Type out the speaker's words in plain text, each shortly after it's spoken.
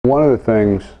One of the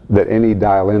things that any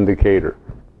dial indicator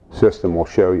system will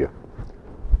show you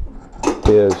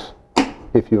is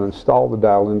if you install the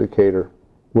dial indicator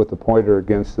with the pointer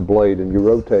against the blade and you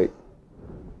rotate,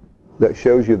 that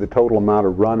shows you the total amount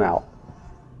of run out,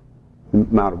 the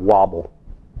amount of wobble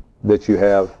that you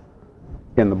have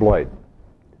in the blade.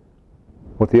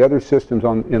 What the other systems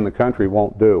in the country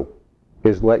won't do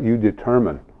is let you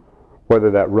determine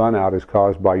whether that run out is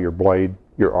caused by your blade,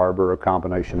 your arbor, or a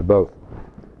combination of both.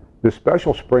 The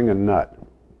special spring and nut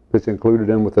that's included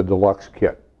in with the deluxe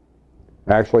kit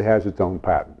actually has its own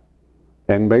patent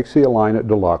and makes the Align-It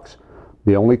Deluxe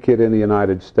the only kit in the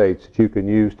United States that you can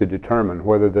use to determine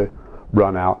whether the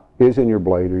run out is in your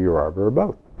blade or your arbor or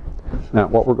both. Now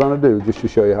what we're going to do, just to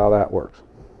show you how that works,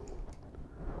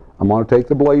 I'm going to take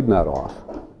the blade nut off.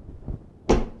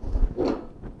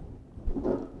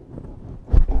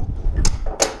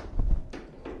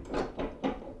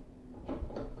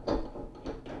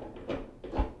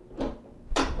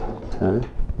 Okay.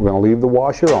 We're going to leave the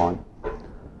washer on.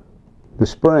 The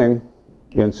spring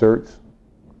inserts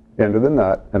into the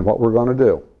nut, and what we're going to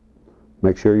do,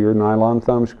 make sure your nylon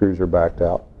thumb screws are backed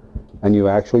out, and you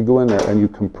actually go in there and you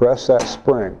compress that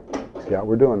spring. See how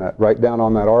we're doing that? Right down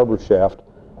on that arbor shaft,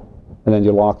 and then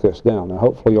you lock this down. Now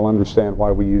hopefully you'll understand why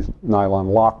we use nylon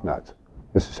lock nuts.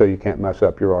 This is so you can't mess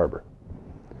up your arbor.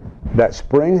 That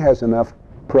spring has enough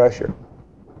pressure.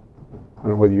 I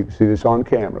don't know whether you can see this on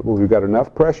camera, but we've got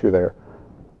enough pressure there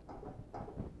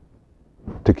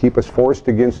to keep us forced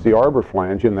against the arbor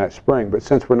flange in that spring. But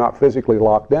since we're not physically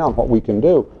locked down, what we can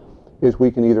do is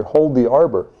we can either hold the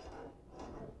arbor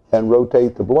and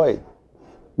rotate the blade.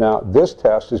 Now this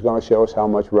test is going to show us how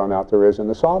much run out there is in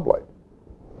the saw blade.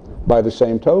 By the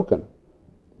same token,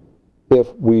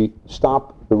 if we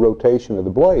stop the rotation of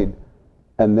the blade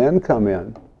and then come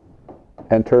in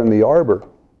and turn the arbor,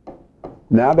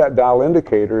 now that dial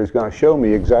indicator is going to show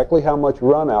me exactly how much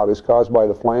run out is caused by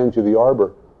the flange of the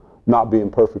arbor not being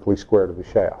perfectly square to the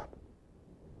shaft.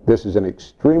 This is an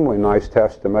extremely nice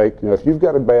test to make. You know, if you've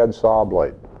got a bad saw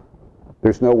blade,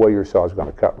 there's no way your saw is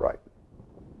going to cut right.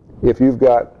 If you've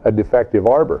got a defective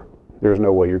arbor, there's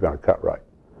no way you're going to cut right.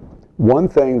 One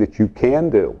thing that you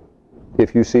can do,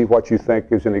 if you see what you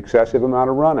think is an excessive amount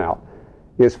of run out,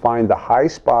 is find the high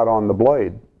spot on the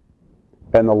blade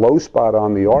and the low spot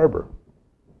on the arbor,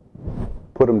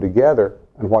 put them together,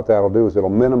 and what that'll do is it'll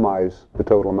minimize the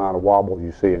total amount of wobble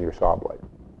you see in your saw blade.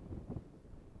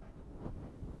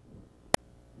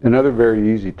 Another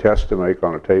very easy test to make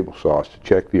on a table saw is to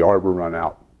check the arbor run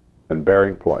out and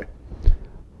bearing play.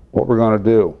 What we're going to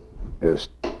do is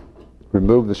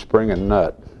remove the spring and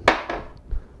nut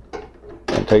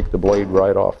and take the blade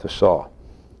right off the saw.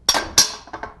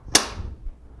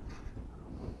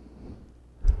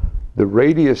 The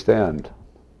radius end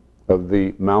of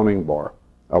the mounting bar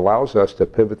allows us to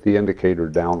pivot the indicator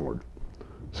downward.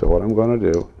 So what I'm going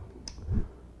to do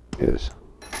is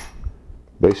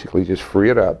basically just free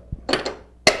it up.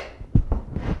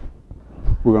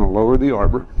 We're going to lower the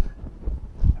arbor.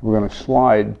 We're going to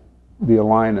slide the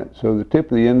Align-It so the tip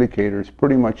of the indicator is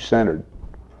pretty much centered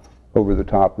over the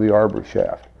top of the arbor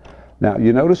shaft. Now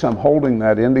you notice I'm holding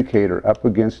that indicator up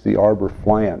against the arbor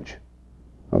flange,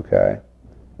 okay,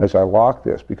 as I lock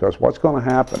this, because what's going to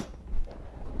happen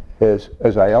is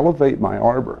as I elevate my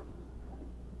arbor,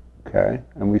 okay,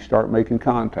 and we start making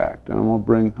contact, and I'm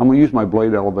going to use my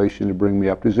blade elevation to bring me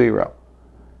up to 0.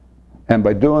 And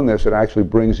by doing this, it actually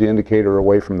brings the indicator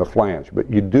away from the flange. But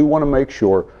you do want to make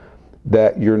sure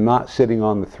that you're not sitting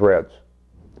on the threads.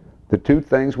 The two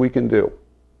things we can do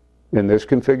in this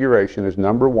configuration is,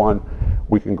 number one,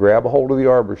 we can grab a hold of the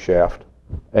arbor shaft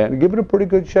and give it a pretty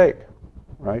good shake,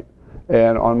 right?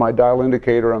 And on my dial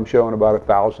indicator, I'm showing about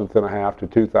 1/1000 and a half to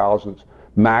 2/1000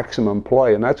 maximum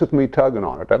play, and that's with me tugging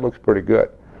on it. That looks pretty good.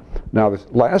 Now, the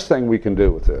last thing we can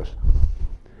do with this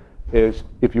is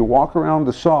if you walk around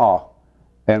the saw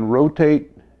and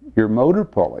rotate your motor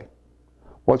pulley,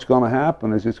 what's going to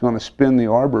happen is it's going to spin the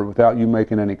arbor without you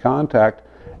making any contact,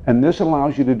 and this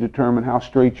allows you to determine how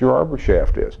straight your arbor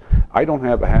shaft is. I don't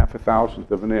have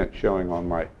 1/1000 of an inch showing on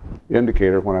my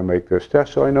indicator when I make this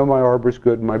test, so I know my arbor is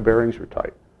good and my bearings are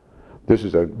tight. This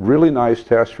is a really nice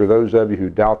test for those of you who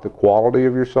doubt the quality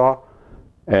of your saw,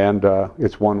 and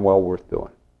it's one well worth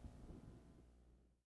doing.